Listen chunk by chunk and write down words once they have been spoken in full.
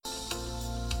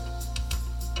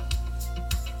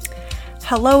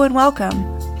Hello and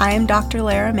welcome. I am Dr.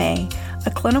 Lara May,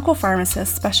 a clinical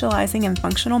pharmacist specializing in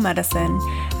functional medicine,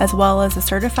 as well as a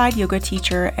certified yoga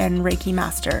teacher and Reiki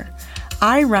master.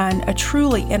 I run a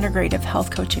truly integrative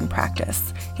health coaching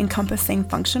practice encompassing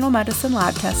functional medicine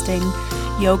lab testing,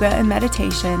 yoga and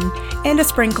meditation, and a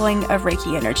sprinkling of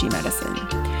Reiki energy medicine.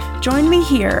 Join me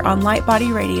here on Light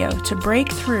Body Radio to break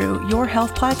through your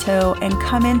health plateau and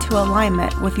come into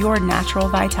alignment with your natural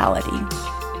vitality.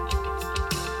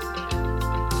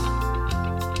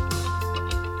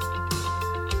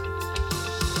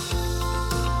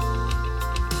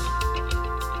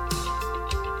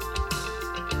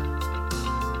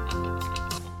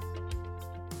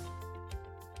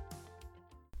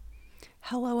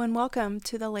 Hello and welcome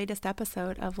to the latest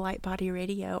episode of Light Body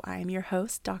Radio. I am your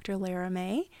host, Dr. Lara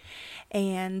May,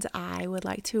 and I would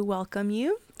like to welcome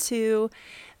you to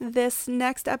this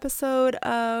next episode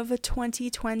of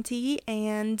 2020.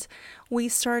 And we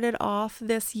started off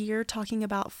this year talking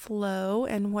about flow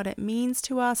and what it means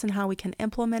to us and how we can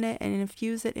implement it and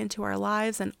infuse it into our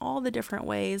lives and all the different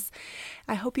ways.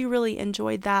 I hope you really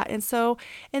enjoyed that. And so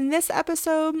in this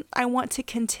episode, I want to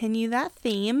continue that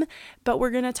theme, but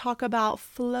we're going to talk about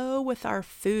flow with our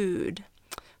food.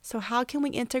 So how can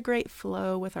we integrate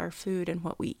flow with our food and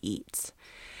what we eat?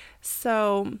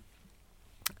 So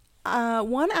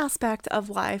one aspect of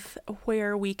life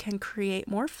where we can create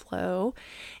more flow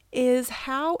is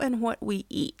how and what we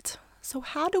eat. So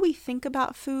how do we think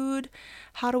about food?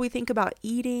 How do we think about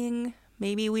eating?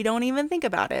 Maybe we don't even think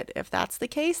about it. If that's the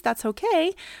case, that's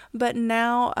okay. But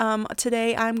now,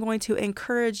 today, I'm going to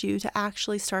encourage you to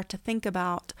actually start to think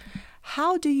about,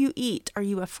 how do you eat? Are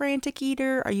you a frantic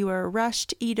eater? Are you a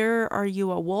rushed eater? Are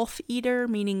you a wolf eater,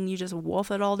 meaning you just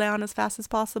wolf it all down as fast as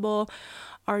possible?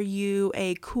 Are you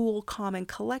a cool, calm, and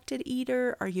collected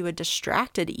eater? Are you a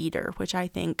distracted eater, which I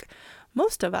think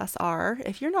most of us are.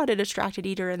 If you're not a distracted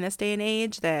eater in this day and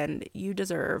age, then you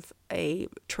deserve a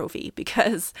trophy,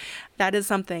 because that is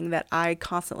something that I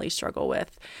constantly struggle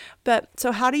with. But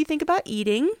so how do you think about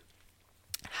eating?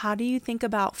 How do you think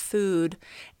about food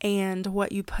and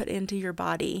what you put into your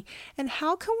body? And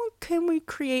how can we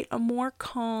create a more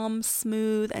calm,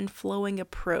 smooth, and flowing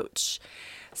approach?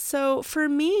 So for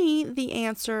me, the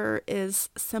answer is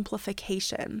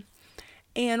simplification.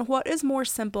 And what is more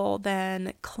simple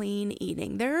than clean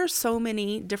eating? There are so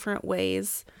many different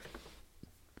ways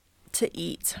to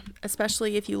eat,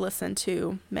 especially if you listen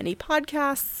to many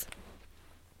podcasts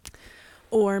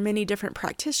or many different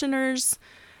practitioners.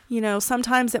 You know,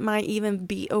 sometimes it might even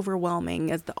be overwhelming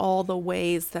as all the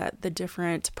ways that the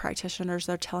different practitioners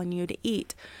are telling you to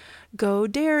eat. Go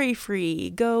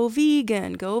dairy-free, go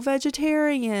vegan, go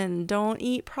vegetarian, don't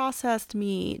eat processed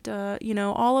meat,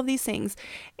 all of these things.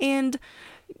 And,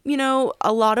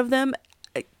 a lot of them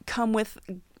come with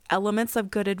elements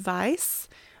of good advice.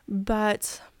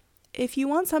 But if you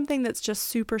want something that's just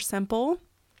super simple,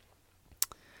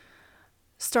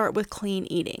 start with clean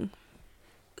eating.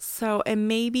 So, and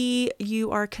maybe you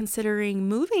are considering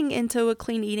moving into a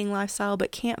clean eating lifestyle,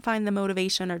 but can't find the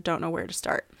motivation or don't know where to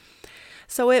start.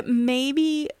 So it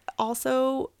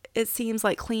seems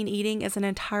like clean eating is an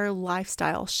entire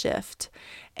lifestyle shift,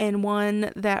 and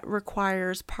one that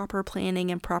requires proper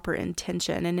planning and proper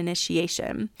intention and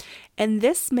initiation. And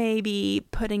this may be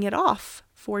putting it off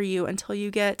for you until you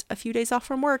get a few days off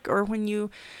from work, or when you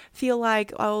feel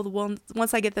like,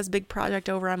 once I get this big project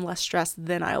over, I'm less stressed,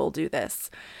 then I will do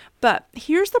this. But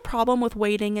here's the problem with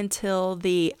waiting until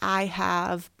I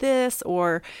have this,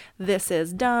 or this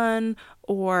is done,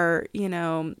 or,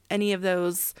 any of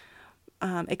those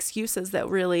excuses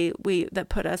that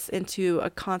put us into a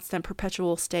constant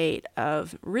perpetual state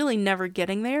of really never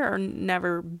getting there or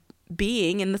never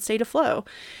being in the state of flow.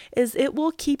 Is it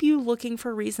will keep you looking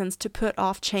for reasons to put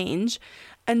off change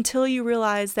until you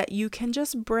realize that you can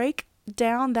just break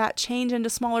down that change into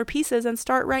smaller pieces and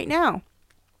start right now.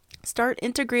 Start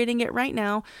integrating it right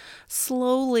now,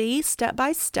 slowly, step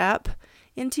by step,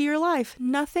 into your life.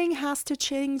 Nothing has to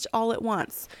change all at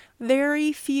once.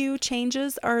 Very few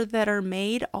changes that are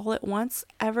made all at once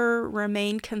ever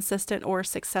remain consistent or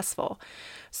successful.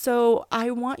 So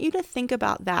I want you to think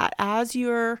about that as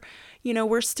we're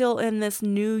still in this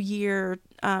new year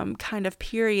kind of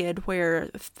period where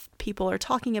people are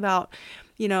talking about,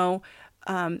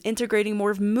 integrating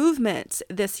more of movement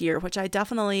this year, which I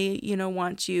definitely,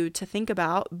 want you to think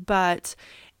about. But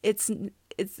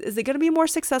is it going to be more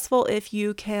successful if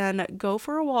you can go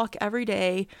for a walk every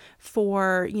day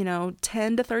for,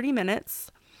 10 to 30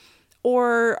 minutes?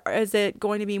 Or is it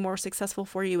going to be more successful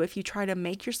for you if you try to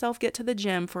make yourself get to the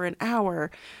gym for an hour,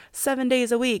 7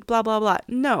 days a week, blah, blah, blah?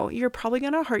 No, you're probably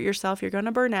going to hurt yourself. You're going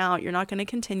to burn out. You're not going to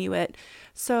continue it.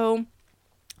 So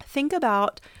think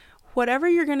about whatever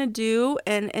you're going to do.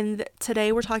 And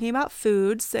today we're talking about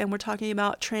foods, and we're talking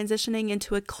about transitioning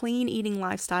into a clean eating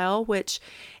lifestyle, which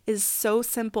is so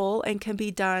simple and can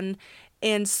be done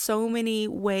in so many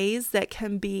ways that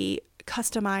can be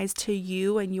customized to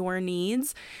you and your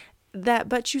needs.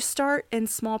 But you start in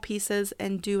small pieces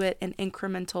and do it in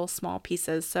incremental small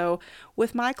pieces. So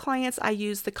with my clients, I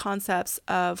use the concepts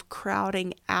of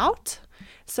crowding out.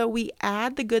 So we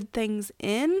add the good things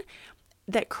in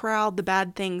that crowd the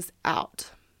bad things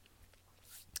out.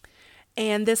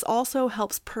 And this also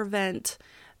helps prevent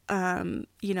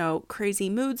crazy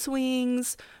mood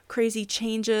swings, crazy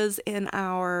changes in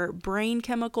our brain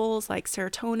chemicals like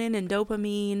serotonin and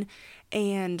dopamine,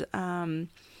 and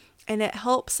it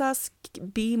helps us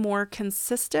be more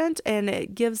consistent, and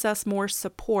it gives us more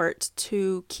support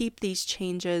to keep these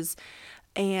changes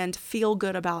and feel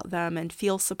good about them and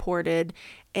feel supported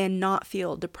and not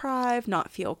feel deprived, not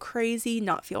feel crazy,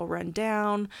 not feel run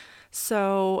down.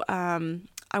 So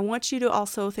I want you to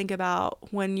also think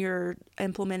about when you're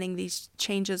implementing these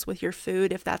changes with your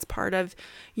food, if that's part of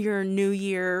your new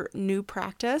year, new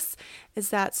practice, is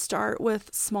that start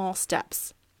with small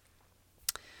steps.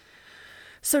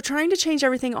 So trying to change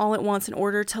everything all at once in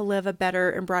order to live a better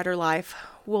and brighter life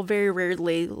will very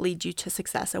rarely lead you to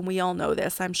success. And we all know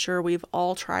this. I'm sure we've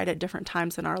all tried at different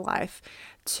times in our life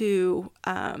to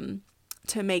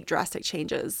make drastic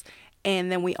changes.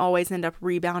 And then we always end up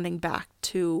rebounding back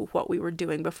to what we were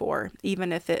doing before,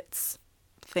 even if it's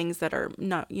things that are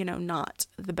not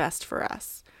the best for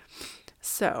us.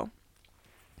 So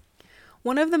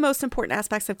one of the most important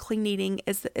aspects of clean eating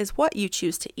is what you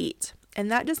choose to eat. And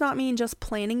that does not mean just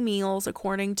planning meals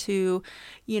according to,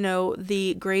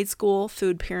 the grade school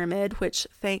food pyramid, which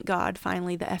thank God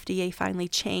finally the FDA finally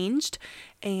changed.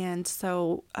 And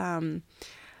so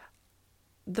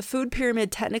the food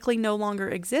pyramid technically no longer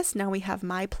exists. Now we have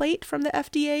MyPlate from the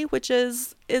FDA, which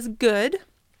is good.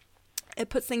 It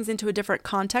puts things into a different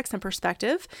context and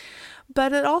perspective.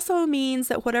 But it also means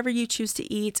that whatever you choose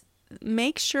to eat,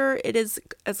 make sure it is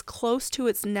as close to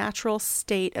its natural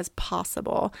state as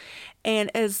possible. And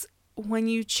when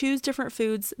you choose different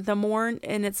foods, the more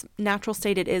in its natural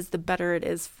state it is, the better it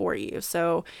is for you.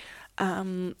 So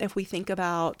if we think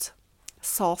about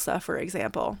salsa, for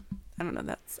example, I don't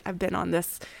know, I've been on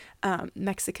this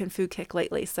Mexican food kick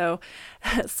lately. So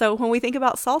when we think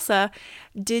about salsa,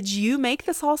 did you make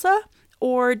the salsa,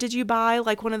 or did you buy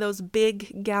like one of those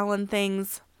big gallon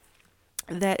things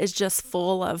that is just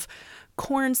full of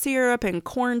corn syrup and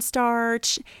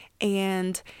cornstarch,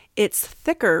 and it's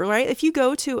thicker, right? If you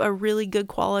go to a really good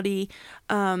quality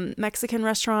Mexican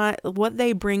restaurant, what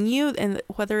they bring you, and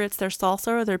whether it's their salsa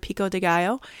or their pico de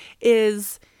gallo,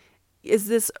 is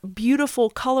this beautiful,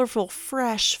 colorful,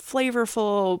 fresh,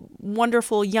 flavorful,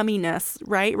 wonderful yumminess,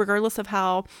 right? Regardless of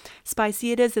how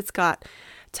spicy it is, it's got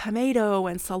tomato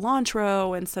and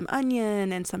cilantro and some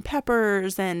onion and some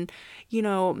peppers and,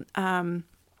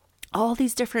 all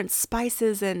these different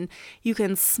spices, and you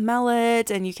can smell it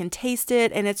and you can taste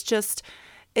it, and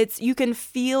you can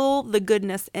feel the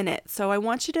goodness in it. So I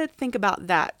want you to think about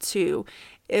that too.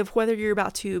 Whether you're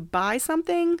about to buy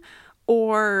something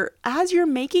or as you're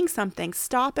making something,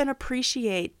 stop and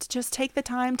appreciate. Just take the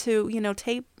time to,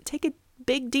 take a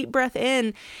big deep breath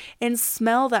in and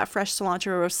smell that fresh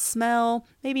cilantro, or smell,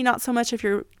 maybe not so much if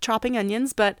you're chopping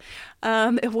onions, but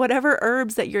whatever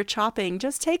herbs that you're chopping,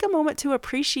 just take a moment to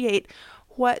appreciate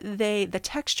the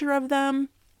texture of them,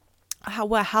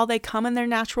 how they come in their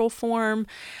natural form,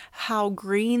 how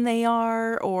green they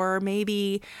are, or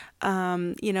maybe,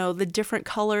 the different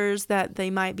colors that they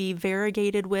might be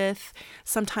variegated with.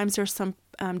 Sometimes there's some,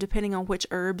 depending on which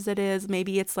herbs it is,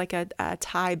 maybe it's like a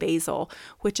Thai basil,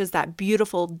 which is that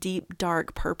beautiful, deep,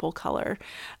 dark purple color.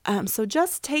 So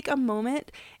just take a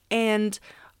moment and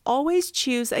always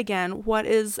choose, again, what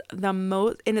is the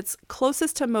most in its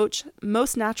closest to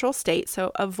most natural state.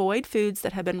 So avoid foods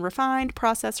that have been refined,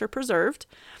 processed, or preserved.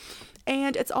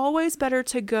 And it's always better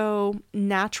to go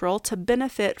natural to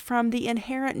benefit from the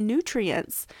inherent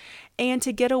nutrients and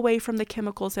to get away from the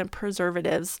chemicals and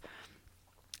preservatives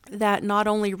that not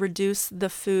only reduce the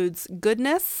food's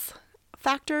goodness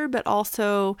factor, but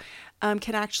also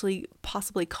can actually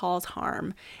possibly cause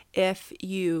harm if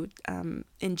you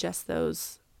ingest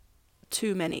those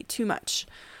too much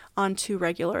on too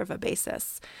regular of a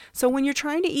basis. So when you're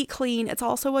trying to eat clean, it's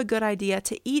also a good idea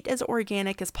to eat as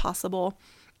organic as possible.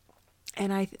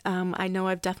 And I know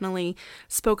I've definitely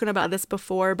spoken about this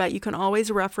before, but you can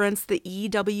always reference the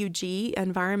EWG,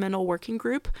 Environmental Working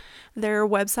Group, their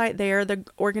website there, the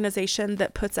organization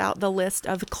that puts out the list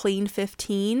of Clean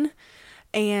 15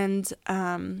 and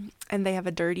they have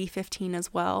a dirty 15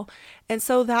 as well. And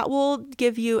so that will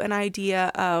give you an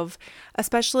idea of,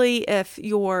 especially if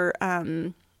you're,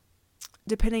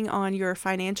 depending on your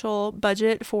financial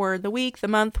budget for the week, the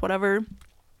month, whatever,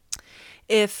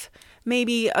 if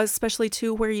maybe, especially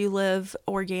to where you live,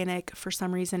 organic for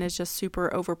some reason is just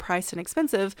super overpriced and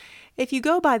expensive. If you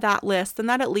go by that list, then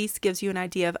that at least gives you an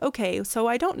idea of, okay, so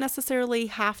I don't necessarily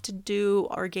have to do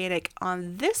organic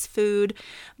on this food,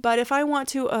 but if I want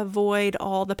to avoid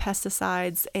all the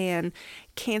pesticides and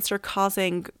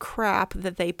cancer-causing crap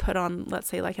that they put on, let's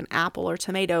say like an apple or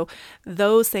tomato,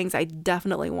 those things I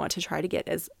definitely want to try to get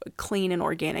as clean and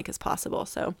organic as possible.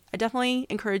 So I definitely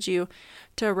encourage you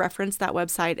to reference that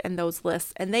website and those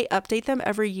lists, and they update them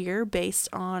every year based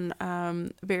on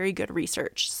very good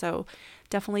research. So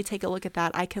definitely take a look at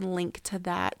that. I can link to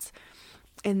that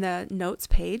in the notes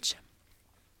page.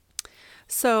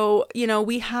 So,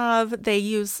 they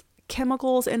use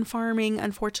chemicals in farming,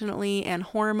 unfortunately, and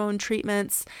hormone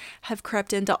treatments have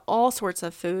crept into all sorts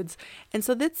of foods. And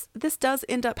so this does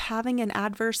end up having an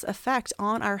adverse effect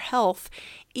on our health,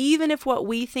 even if what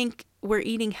we think we're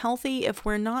eating healthy, if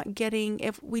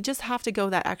we just have to go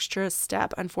that extra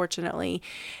step, unfortunately.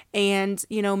 And,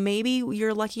 maybe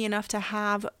you're lucky enough to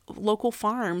have local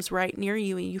farms right near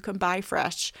you and you can buy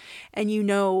fresh and you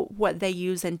know what they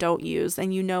use and don't use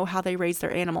and you know how they raise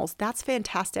their animals. That's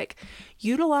fantastic.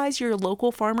 Utilize your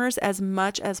local farmers as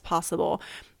much as possible,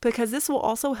 because this will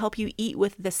also help you eat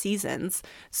with the seasons.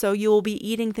 So you will be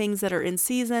eating things that are in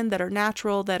season, that are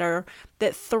natural, that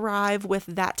thrive with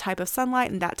that type of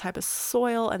sunlight and that type of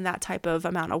soil and that type of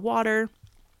amount of water,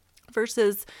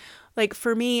 versus like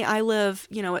for me, I live,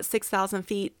 at 6,000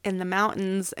 feet in the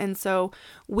mountains. And so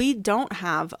we don't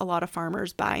have a lot of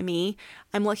farmers by me.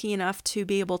 I'm lucky enough to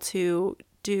be able to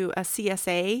do a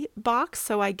CSA box.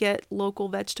 So I get local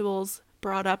vegetables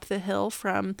brought up the hill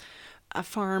from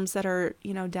farms that are,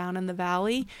 down in the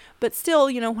valley. But still,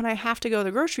 when I have to go to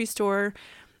the grocery store,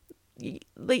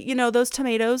 those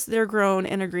tomatoes, they're grown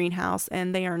in a greenhouse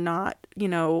and they are not,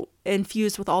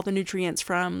 infused with all the nutrients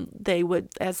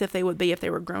as if they would be if they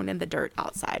were grown in the dirt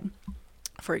outside,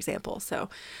 for example. So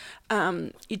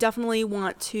you definitely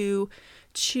want to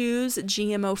choose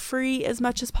GMO free as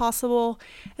much as possible,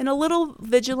 and a little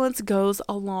vigilance goes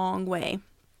a long way.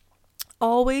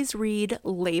 Always read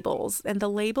labels, and the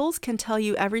labels can tell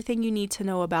you everything you need to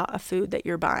know about a food that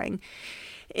you're buying.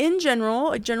 In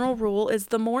general, a general rule is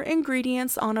the more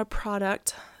ingredients on a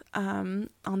product, on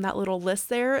that little list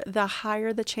there, the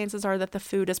higher the chances are that the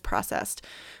food is processed.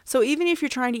 So even if you're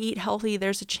trying to eat healthy,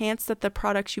 there's a chance that the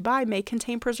products you buy may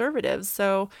contain preservatives.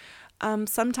 So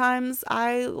sometimes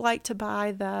I like to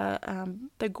buy the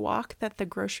guac that the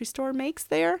grocery store makes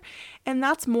there, and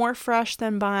that's more fresh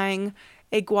than buying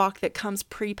a guac that comes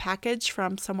pre-packaged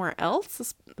from somewhere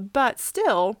else. But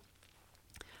still,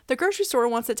 the grocery store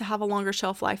wants it to have a longer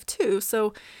shelf life too.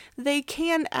 So they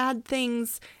can add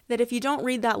things that if you don't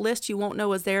read that list, you won't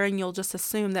know is there, and you'll just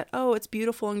assume that, oh, it's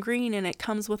beautiful and green and it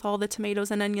comes with all the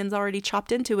tomatoes and onions already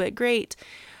chopped into it. Great.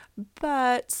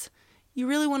 But you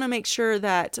really want to make sure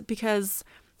that, because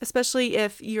especially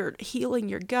if you're healing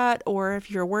your gut or if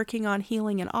you're working on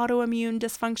healing an autoimmune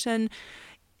dysfunction,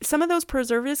 some of those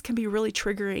preservatives can be really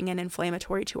triggering and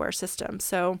inflammatory to our system.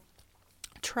 So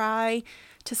try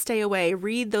to stay away,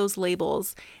 read those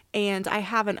labels. And I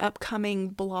have an upcoming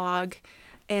blog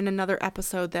and another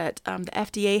episode that the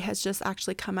FDA has just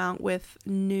actually come out with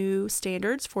new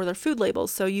standards for their food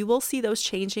labels. So you will see those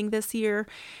changing this year.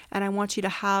 And I want you to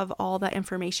have all that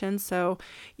information so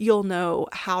you'll know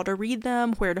how to read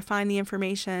them, where to find the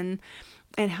information,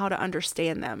 and how to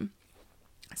understand them.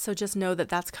 So just know that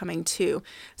that's coming too.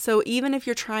 So even if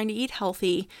you're trying to eat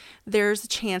healthy, there's a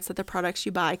chance that the products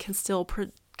you buy can still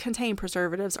contain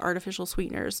preservatives, artificial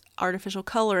sweeteners, artificial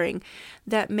coloring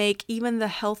that make even the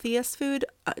healthiest food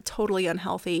totally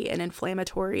unhealthy and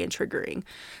inflammatory and triggering.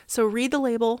 So read the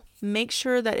label. Make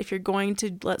sure that if you're going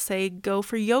to, let's say, go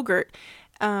for yogurt,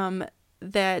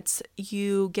 that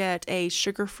you get a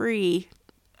sugar-free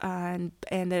and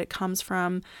that it comes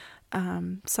from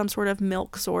some sort of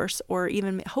milk source, or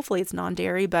even hopefully it's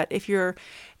non-dairy. But if you're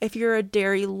a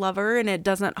dairy lover and it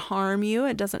doesn't harm you,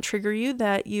 it doesn't trigger you,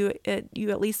 that you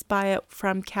at least buy it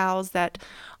from cows that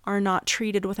are not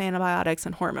treated with antibiotics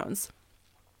and hormones,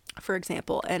 for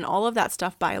example. And all of that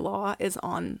stuff by law is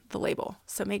on the label.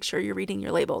 So make sure you're reading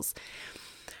your labels.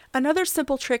 Another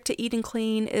simple trick to eating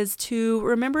clean is to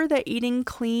remember that eating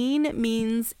clean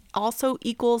means also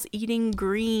equals eating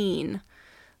green.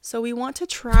 So we want to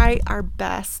try our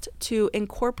best to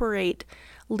incorporate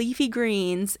leafy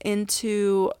greens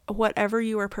into whatever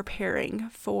you are preparing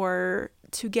for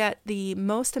to get the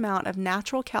most amount of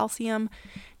natural calcium,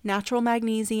 natural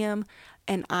magnesium,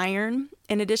 and iron,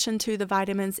 in addition to the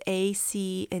vitamins A,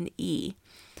 C, and E.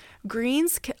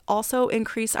 Greens can also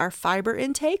increase our fiber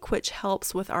intake, which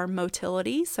helps with our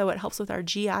motility, so it helps with our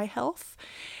GI health,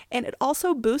 and it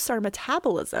also boosts our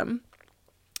metabolism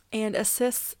and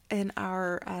assists in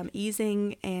our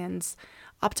easing and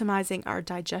optimizing our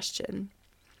digestion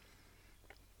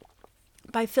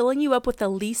by filling you up with the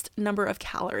least number of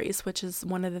calories, which is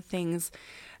one of the things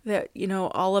that,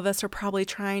 all of us are probably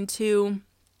trying to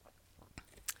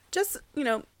just,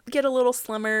 get a little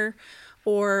slimmer,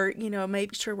 or,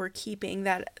 make sure we're keeping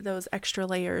those extra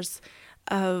layers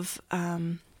of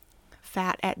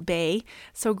fat at bay.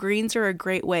 So greens are a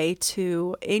great way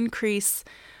to increase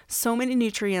so many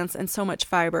nutrients and so much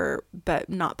fiber, but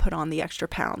not put on the extra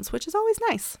pounds, which is always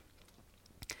nice.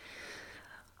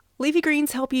 Leafy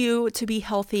greens help you to be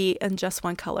healthy in just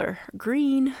one color,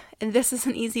 green, and this is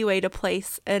an easy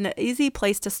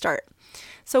place to start.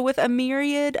 So with a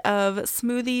myriad of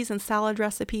smoothies and salad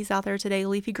recipes out there today,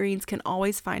 leafy greens can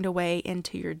always find a way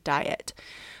into your diet.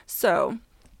 So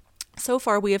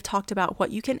far we have talked about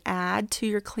what you can add to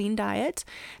your clean diet.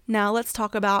 Now let's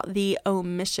talk about the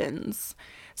omissions.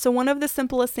 So one of the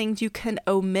simplest things you can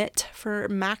omit for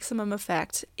maximum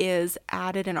effect is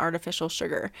added and artificial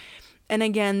sugar. And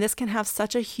again, this can have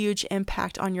such a huge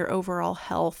impact on your overall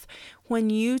health. When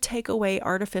you take away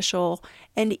artificial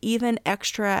and even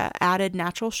extra added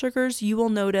natural sugars, you will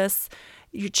notice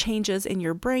your changes in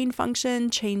your brain function,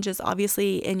 changes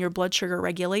obviously in your blood sugar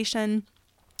regulation.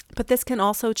 But this can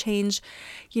also change,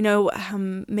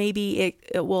 maybe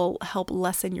it will help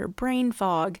lessen your brain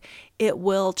fog. It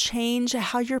will change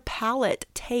how your palate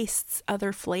tastes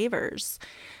other flavors.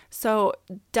 So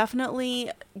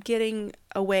definitely getting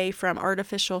away from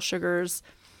artificial sugars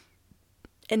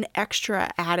and extra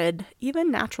added, even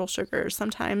natural sugars.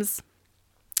 Sometimes,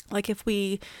 like if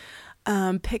we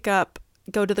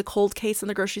go to the cold case in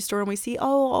the grocery store and we see,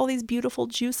 all these beautiful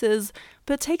juices,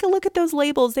 but take a look at those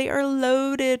labels. They are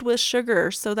loaded with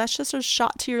sugar. So that's just a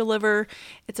shot to your liver.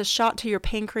 It's a shot to your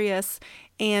pancreas.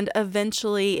 And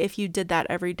eventually, if you did that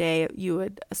every day, you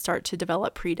would start to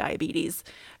develop prediabetes,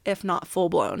 if not full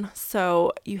blown.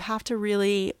 So you have to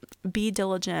really be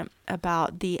diligent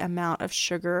about the amount of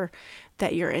sugar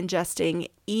that you're ingesting,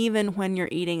 even when you're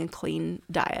eating a clean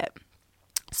diet.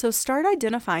 So start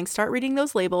reading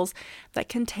those labels that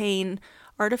contain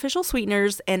artificial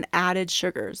sweeteners and added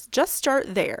sugars. Just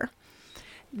start there.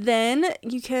 Then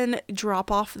you can drop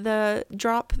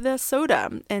the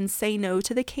soda and say no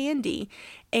to the candy,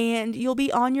 and you'll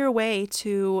be on your way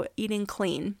to eating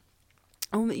clean.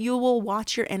 You will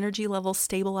watch your energy levels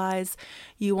stabilize.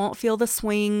 You won't feel the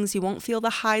swings. You won't feel the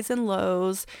highs and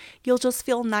lows. You'll just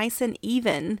feel nice and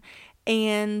even.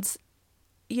 And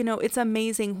it's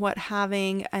amazing what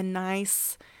having a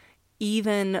nice,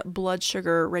 even blood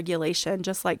sugar regulation,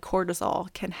 just like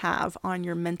cortisol, can have on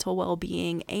your mental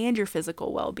well-being and your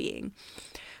physical well-being.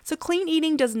 So clean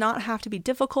eating does not have to be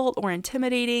difficult or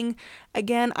intimidating.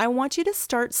 Again, I want you to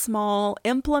start small,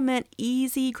 implement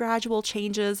easy, gradual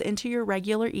changes into your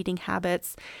regular eating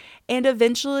habits, and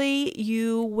eventually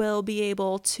you will be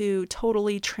able to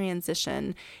totally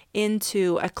transition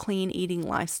into a clean eating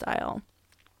lifestyle.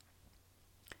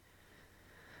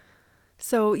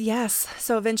 So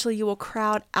eventually you will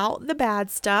crowd out the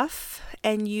bad stuff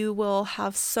and you will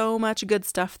have so much good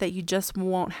stuff that you just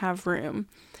won't have room.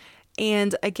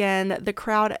 And again, the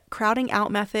crowding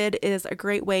out method is a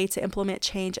great way to implement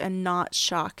change and not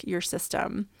shock your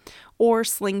system or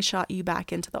slingshot you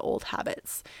back into the old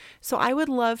habits. So I would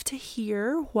love to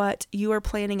hear what you are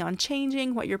planning on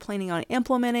changing, what you're planning on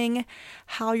implementing,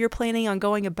 how you're planning on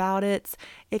going about it.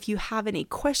 If you have any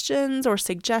questions or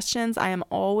suggestions, I am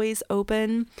always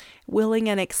open, willing,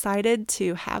 and excited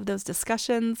to have those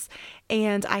discussions.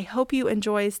 And I hope you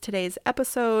enjoyed today's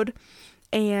episode,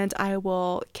 and I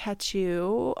will catch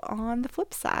you on the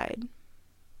flip side.